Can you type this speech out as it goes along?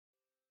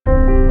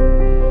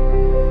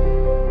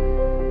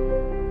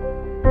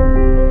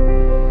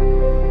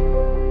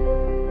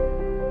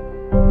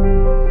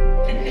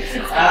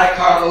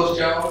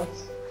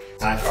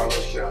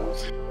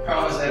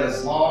promise that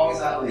as long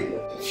as I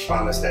live.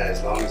 Promise that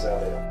as long as I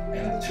live.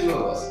 And the two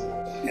of us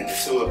live. And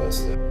the two of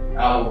us live.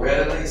 I will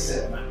readily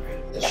accept my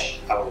privilege.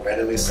 I will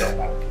readily accept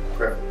my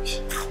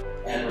privilege.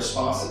 And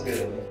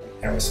responsibility.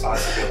 And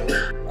responsibility.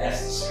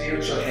 As the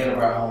spiritual head of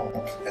our home.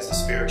 As the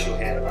spiritual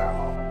head of our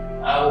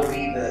home. I will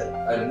be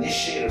the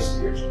initiator of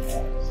spiritual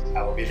matters.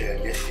 I will be the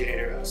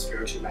initiator of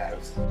spiritual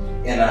matters.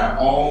 In our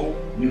own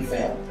new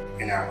family.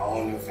 In our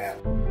own new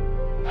family.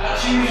 I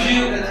choose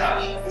you,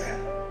 Natasha.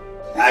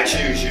 I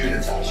choose you,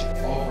 Natasha.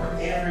 Over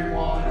every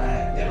woman I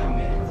have ever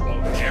met.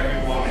 Over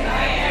every woman I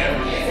have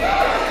ever met.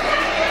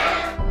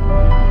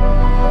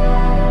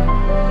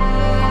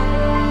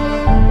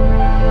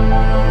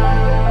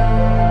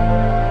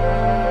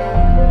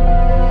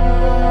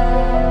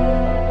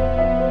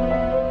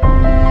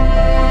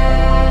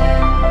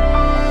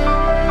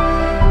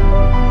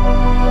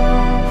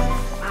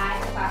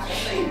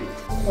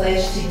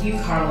 Pledge to you,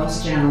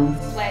 Carlos Jones.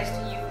 Pledge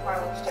to you,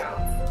 Carlos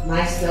Jones.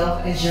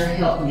 Myself as your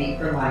helpmate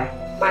for life.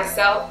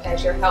 Myself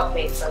as your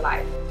helpmate for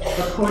life.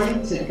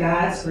 According to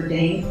God's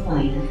ordained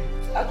plan.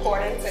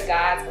 According to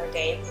God's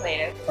ordained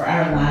plan. For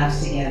our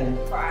lives together.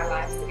 For our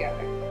lives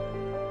together.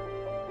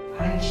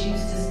 I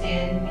choose to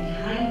stand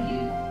behind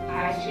you.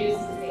 I choose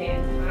to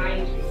stand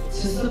behind you.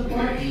 To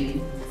support you.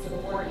 To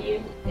support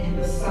you. And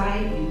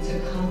beside you to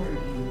comfort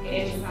you.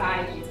 And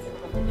beside you to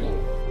comfort you.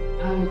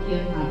 I will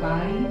give my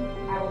body.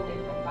 I will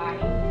give my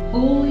body.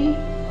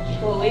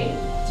 Fully.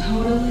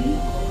 Totally.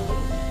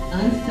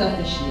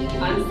 Unselfishly.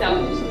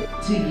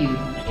 To you.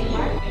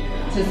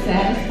 To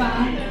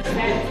satisfy.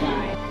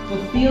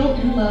 Fulfill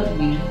and love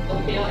you.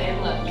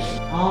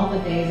 All the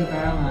days of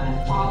our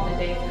lives. All the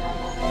days of our lives.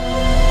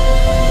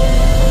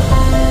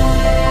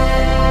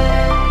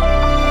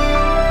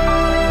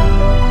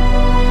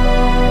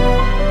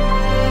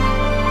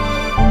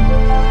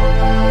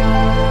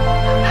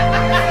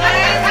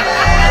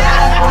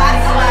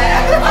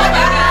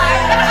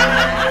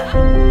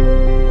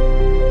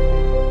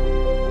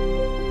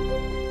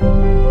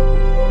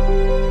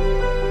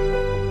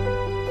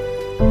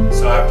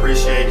 So I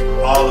appreciate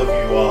all of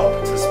you all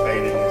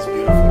participating in this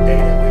beautiful day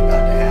that we're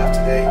about to have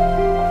today.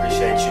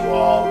 Appreciate you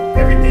all,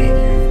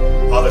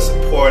 all the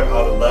support,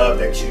 all the love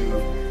that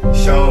you've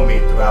shown me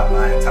throughout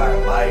my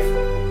entire life.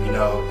 You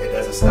know, it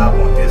doesn't stop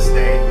on this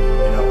day.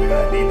 You know, we're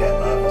gonna need that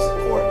love and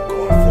support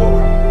going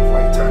forward for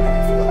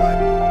eternity, for life.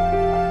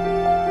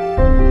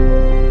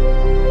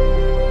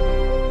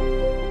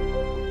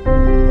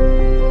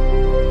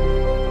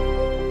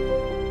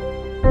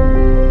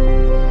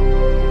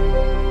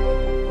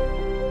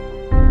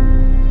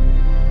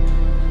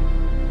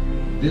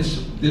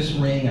 This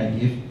ring I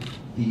give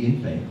thee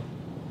in faith.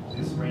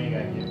 This ring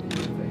I give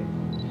thee in faith.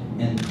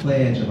 And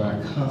pledge of our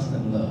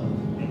constant love.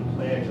 And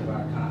pledge of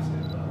our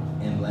constant love.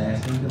 And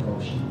lasting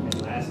devotion.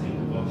 And lasting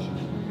devotion.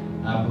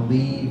 I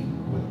believe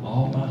with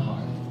all my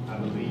heart. I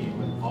believe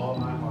with all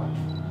my heart.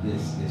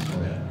 This is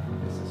forever.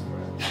 This is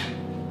forever.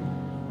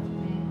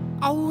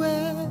 I'll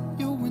wear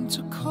your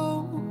winter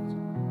coat,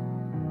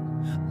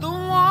 the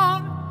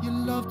one you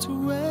love to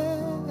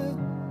wear,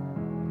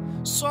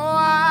 so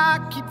I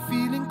keep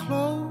feeling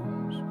close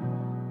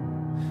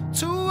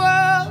to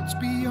worlds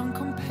beyond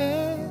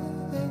compare.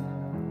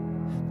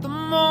 The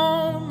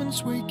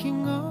moments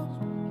waking up,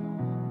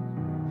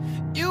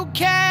 you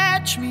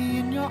catch me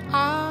in your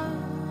eye,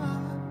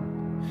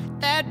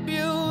 that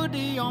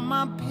beauty on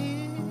my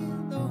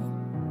pillow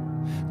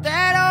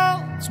that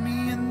holds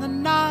me in the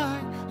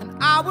night. And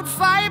I would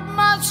fight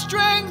my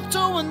strength to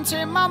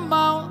untain my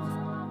mouth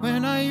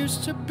when I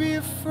used to be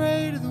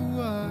afraid of the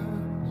words.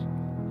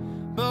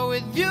 But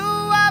with you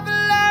I've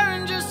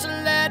learned just to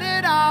let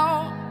it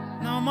out.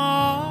 Now my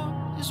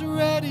heart is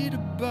ready to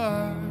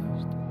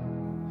burst,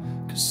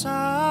 'cause I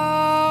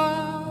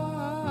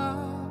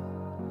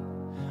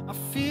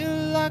feel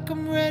like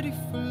I'm ready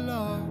for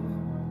love.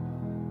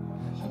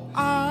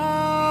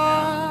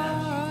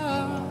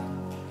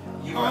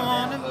 And I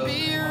wanna be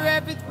your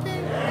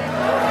everything.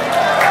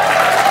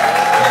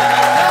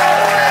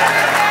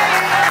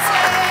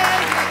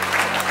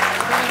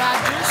 But I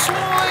just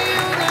want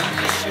you to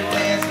be sure.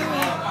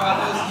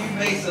 Carlos, you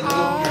may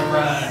salute your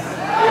ride.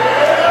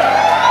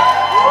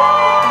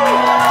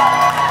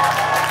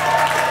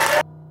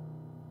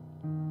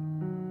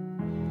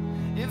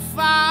 If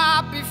I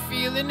be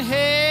feeling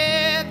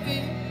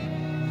heavy,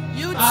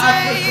 you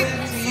take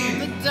me from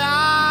the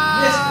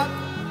dark. Mr.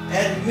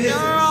 and Your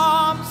Mrs.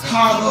 arms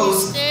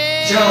Carlos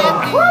Jones. So I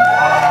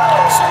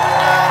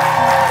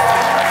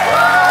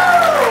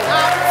would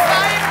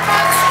fight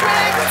my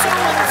strength to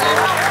until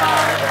my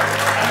heart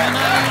when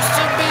I used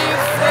to be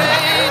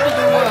afraid of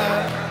the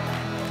world.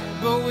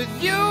 But with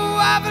you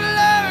I've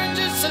learned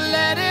just to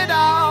let it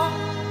out.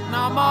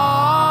 Now my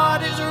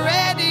heart is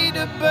ready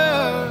to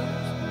burst,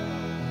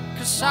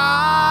 'cause I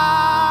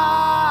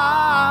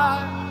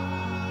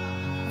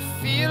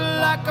feel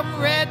like I'm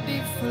ready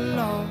for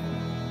love.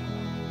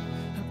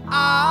 And I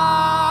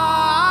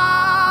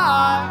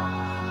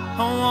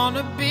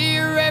wanna be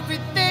your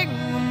everything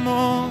and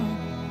more.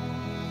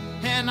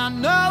 And I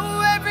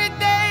know every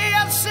day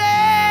I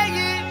say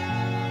it,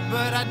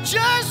 but I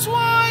just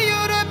want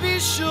you to be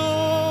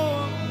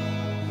sure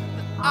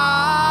that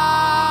I'm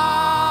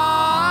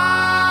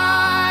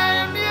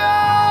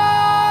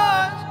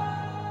yours,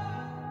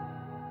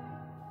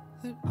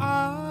 that I'm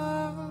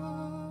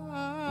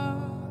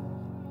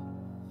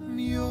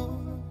yours.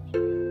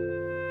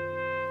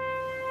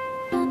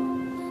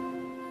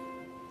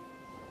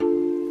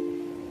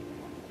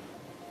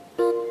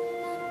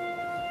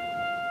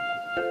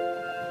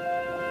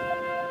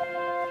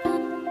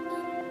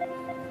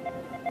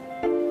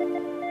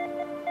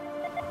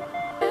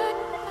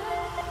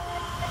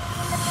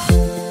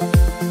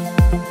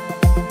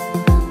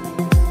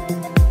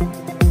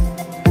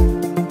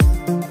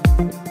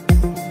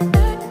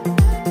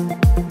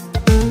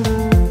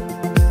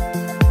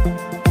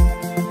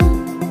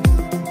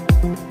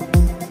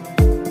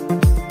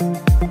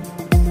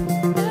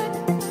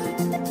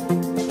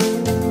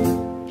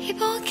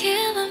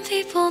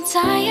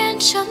 Dying,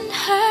 shouldn't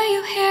hurt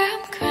you, hear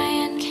I'm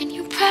crying. Can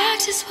you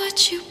practice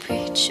what you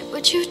preach? Or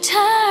would you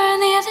turn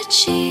the other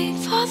cheek?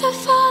 Father,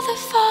 Father,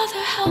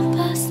 Father, help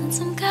us, and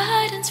some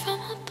guidance from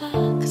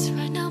above. 'Cause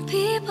right now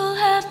people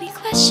have me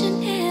questioning